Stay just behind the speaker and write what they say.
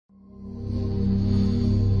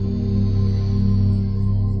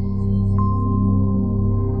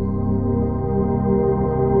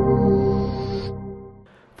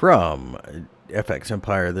From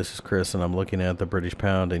FXEmpire, this is Chris, and I'm looking at the British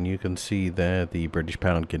pound, and you can see that the British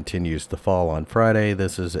pound continues to fall on Friday.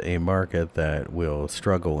 This is a market that will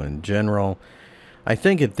struggle in general. I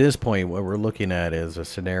think at this point what we're looking at is a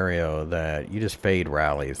scenario that you just fade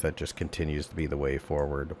rallies. That just continues to be the way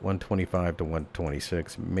forward. 125 to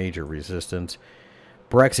 126, major resistance.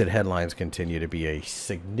 Brexit headlines continue to be a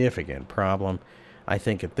significant problem. I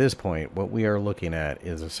think at this point, what we are looking at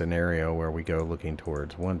is a scenario where we go looking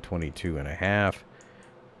towards 122.5,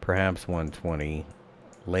 perhaps 120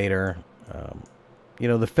 later.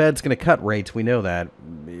 The Fed's going to cut rates. We know that.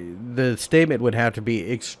 The statement would have to be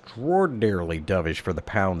extraordinarily dovish for the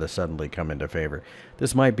pound to suddenly come into favor.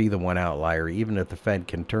 This might be the one outlier, even if the Fed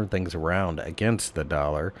can turn things around against the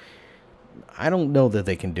dollar. I don't know that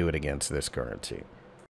they can do it against this currency.